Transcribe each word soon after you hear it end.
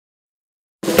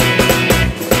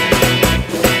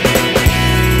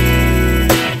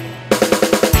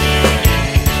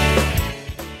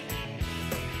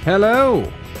Hello,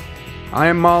 I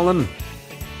am Marlon.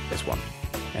 This one.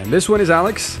 And this one is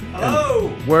Alex. Hello!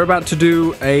 And we're about to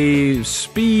do a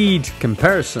speed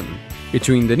comparison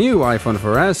between the new iPhone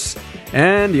 4S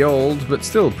and the old, but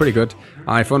still pretty good,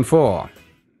 iPhone 4.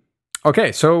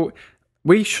 Okay, so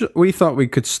we thought we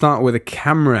could start with a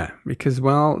camera because,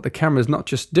 well, the camera is not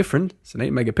just different. It's an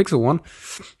 8 megapixel one.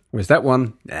 Whereas that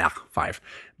one, 5.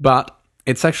 But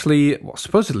it's actually, well,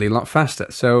 supposedly a lot faster.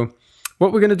 So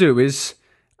what we're going to do is,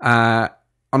 on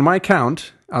my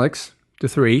count, Alex, to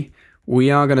 3, we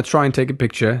are going to try and take a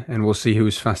picture and we'll see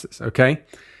who's fastest, okay?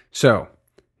 So,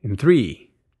 in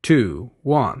 3, 2,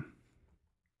 1.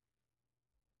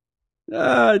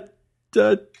 I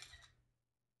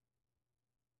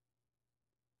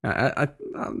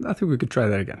think we could try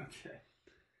that again.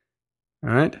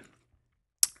 All right.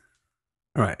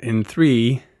 All right. In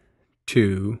 3,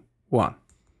 2, 1.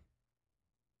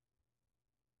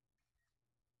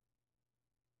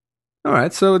 All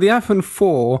right. So the iPhone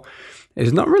 4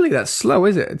 is not really that slow,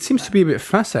 is it? It seems to be a bit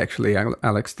faster, actually,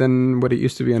 Alex, than what it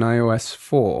used to be on iOS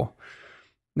 4.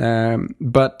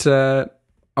 But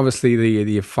obviously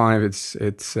the 5,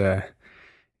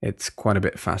 it's quite a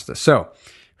bit faster. So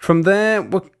from there,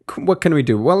 what can we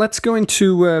do? Well, let's go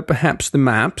into perhaps the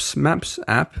Maps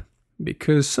app,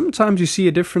 because sometimes you see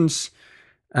a difference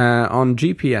on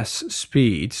GPS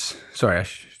speeds. Sorry,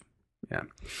 yeah.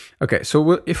 Okay,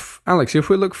 so if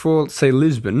we look for, say,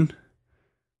 Lisbon,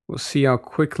 we'll see how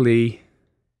quickly.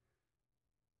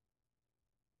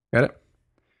 Got it?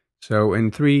 So in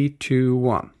 3, 2,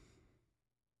 1.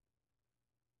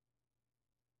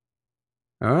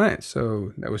 All right,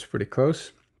 so that was pretty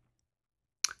close.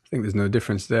 I think there's no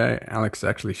difference there. Alex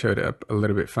actually showed it up a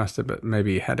little bit faster, but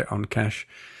maybe he had it on cache.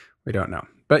 We don't know.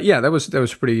 But yeah, that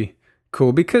was pretty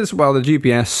cool because, well, the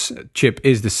GPS chip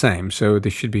is the same, so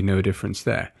there should be no difference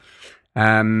there.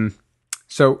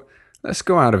 So let's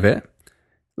go out of it.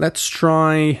 Let's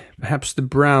try perhaps the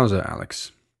browser,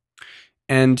 Alex.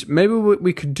 And maybe what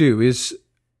we could do is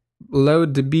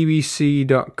load the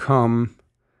bbc.com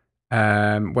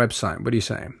website. What do you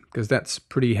say? Because that's a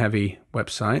pretty heavy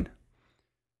website.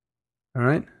 All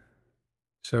right.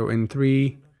 So in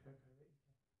 3.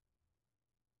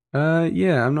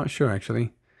 Yeah, I'm not sure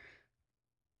actually.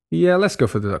 Yeah, let's go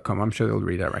for the .com. I'm sure they'll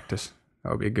redirect us.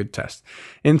 That'll be a good test.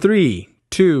 In 3,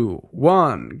 2,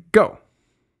 1, go.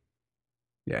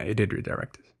 Yeah, it did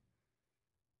redirect us.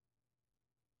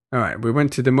 All right, we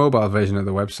went to the mobile version of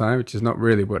the website, which is not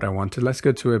really what I wanted. Let's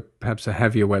go to perhaps a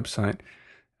heavier website.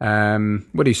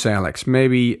 What do you say, Alex?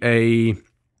 Maybe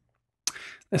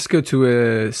let's go to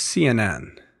a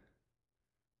CNN.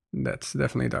 That's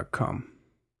definitely .com.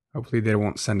 Hopefully they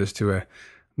won't send us to a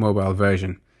mobile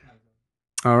version.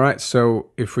 All right, so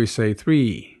if we say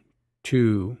 3,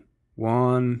 2,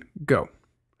 1, go.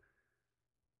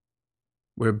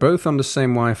 We're both on the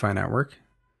same Wi-Fi network,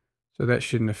 so that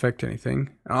shouldn't affect anything.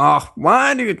 Oh,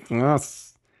 why do you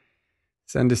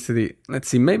send us to the... Let's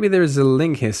see, maybe there's a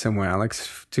link here somewhere,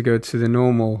 Alex, to go to the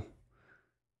normal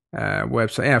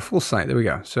website. Yeah, full site, there we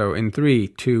go. So in 3,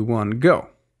 2, 1, go.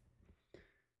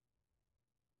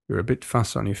 You're a bit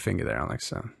fast on your finger there, Alex.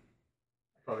 So.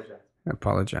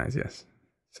 Apologize, yes.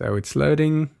 So it's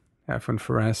loading. iPhone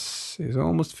 4S is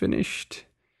almost finished.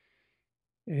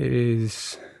 It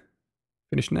is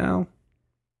finished now.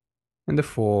 And the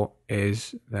 4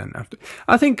 is then after.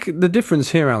 I think the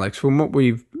difference here, Alex, from what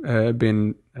we've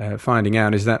been finding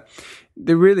out is that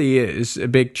there really is a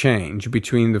big change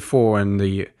between the 4 and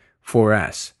the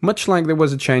 4S. Much like there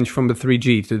was a change from the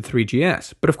 3G to the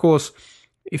 3GS. But of course,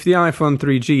 if the iPhone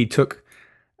 3G took,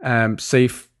 say,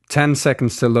 10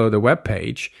 seconds to load a web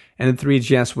page, and the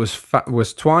 3GS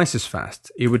was twice as fast,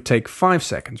 it would take 5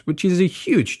 seconds, which is a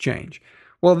huge change.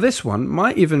 Well, this one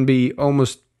might even be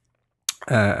almost,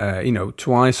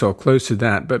 twice or close to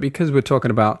that. But because we're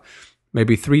talking about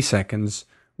maybe 3 seconds,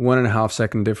 1.5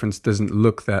 second difference doesn't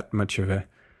look that much of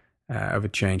a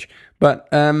change. But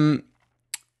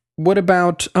what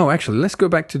about? Oh, actually, let's go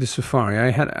back to the Safari.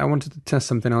 I wanted to test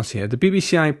something else here. The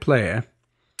BBC iPlayer.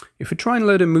 If we try and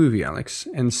load a movie, Alex,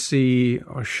 and see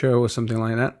or show or something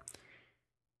like that.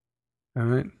 All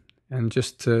right, and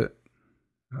just oh,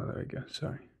 there we go.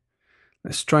 Sorry.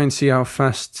 Let's try and see how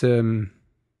fast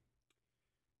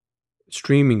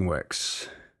streaming works.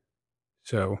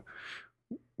 So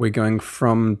we're going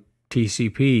from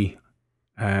TCP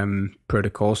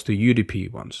protocols to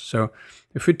UDP ones. So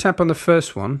if we tap on the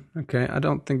first one, okay, I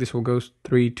don't think this will go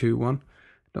 3, 2, 1. I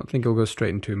don't think it'll go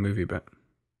straight into a movie, but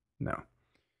no.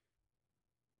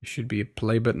 There should be a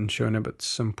play button showing up at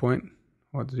some point.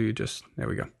 What do you just... There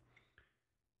we go.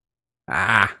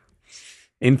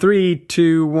 In 3,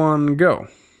 2, 1, go.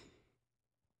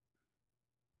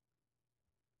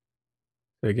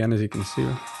 So again, as you can see,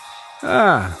 look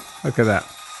at that.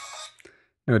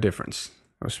 No difference.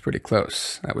 That was pretty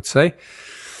close, I would say.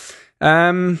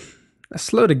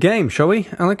 Let's load a game, shall we,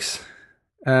 Alex?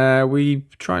 We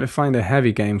try to find a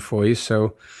heavy game for you,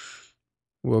 so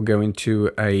we'll go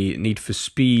into a Need for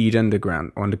Speed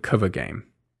Underground undercover game.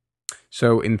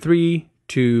 So in 3,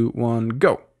 2, 1,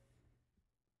 go.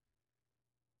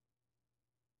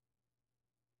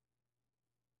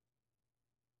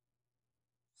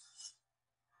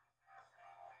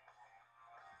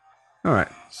 All right,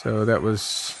 so that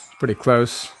was pretty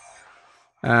close.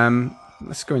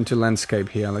 Let's go into landscape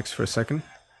here, Alex, for a second.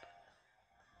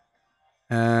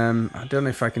 I don't know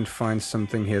if I can find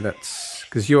something here that's...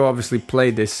 Because you obviously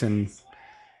played this and...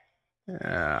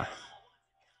 yeah,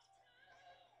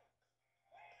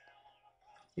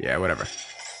 whatever.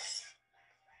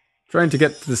 Trying to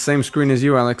get to the same screen as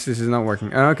you, Alex. This is not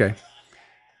working. Oh, okay.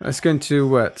 Let's go into,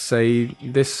 what, say,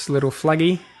 this little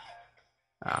flaggy?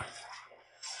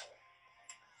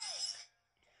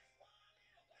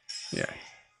 Yeah.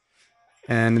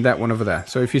 And that one over there.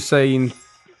 So if you say in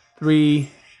 3...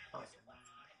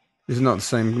 This is not the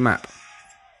same map.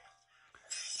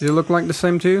 Does it look like the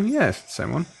same too? Yeah, it's the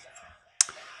same one.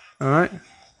 Alright.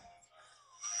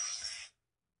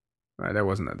 Right, that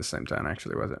wasn't at the same time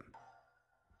actually, was it?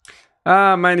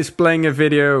 Ah, mine is playing a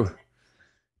video.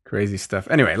 Crazy stuff.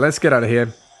 Anyway, let's get out of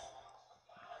here.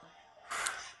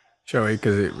 Shall we?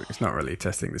 Because it's not really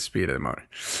testing the speed at the moment.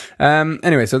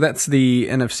 Anyway, so that's the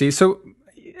NFC. So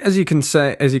as you can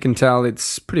tell,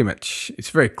 it's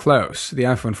very close. The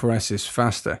iPhone 4S is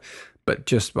faster, but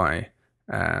just by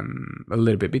a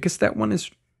little bit, because that one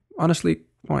is honestly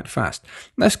quite fast.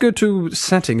 Let's go to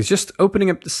settings. Just opening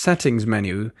up the settings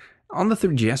menu on the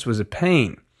 3GS was a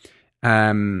pain.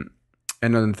 And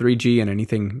on 3G and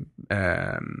anything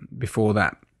before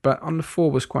that. But on the 4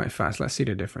 was quite fast. Let's see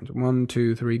the difference. 1,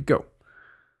 2, 3, go.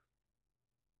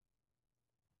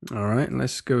 All right,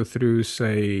 let's go through,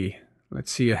 say,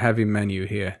 let's see a heavy menu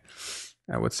here.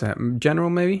 What's that? General,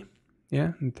 maybe?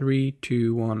 Yeah, 3,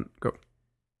 2, 1, go.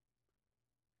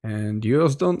 And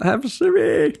yours don't have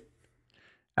Siri.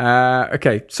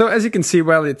 Okay, so as you can see,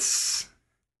 well, it's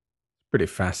pretty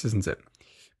fast, isn't it?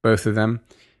 Both of them.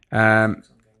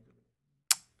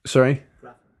 Sorry?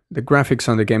 The graphics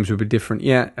on the games will be different,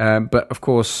 yeah, but of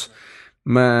course,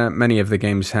 many of the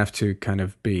games have to kind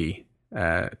of be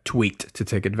tweaked to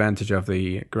take advantage of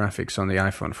the graphics on the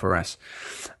iPhone 4S.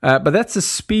 But that's a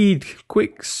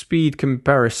quick speed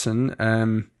comparison,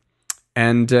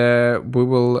 and we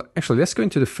will, actually, let's go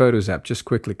into the Photos app just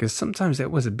quickly, because sometimes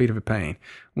that was a bit of a pain.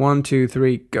 1, 2,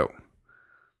 3, go.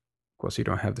 Of course, you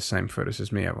don't have the same photos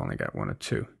as me, I've only got 1 or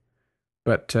 2.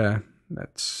 But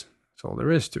that's all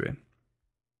there is to it.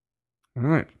 All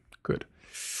right, good.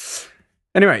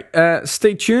 Anyway,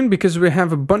 stay tuned because we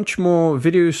have a bunch more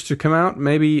videos to come out.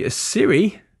 Maybe a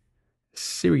Siri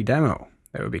demo.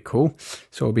 That would be cool.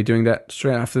 So we'll be doing that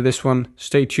straight after this one.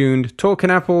 Stay tuned.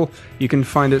 Talking Apple. You can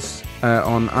find us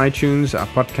on iTunes. Our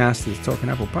podcast is Talking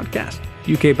Apple Podcast,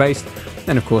 UK based,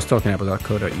 and of course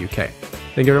talkingapple.co.uk.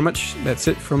 Thank you very much. That's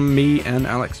it from me and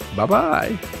Alex. Bye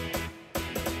bye.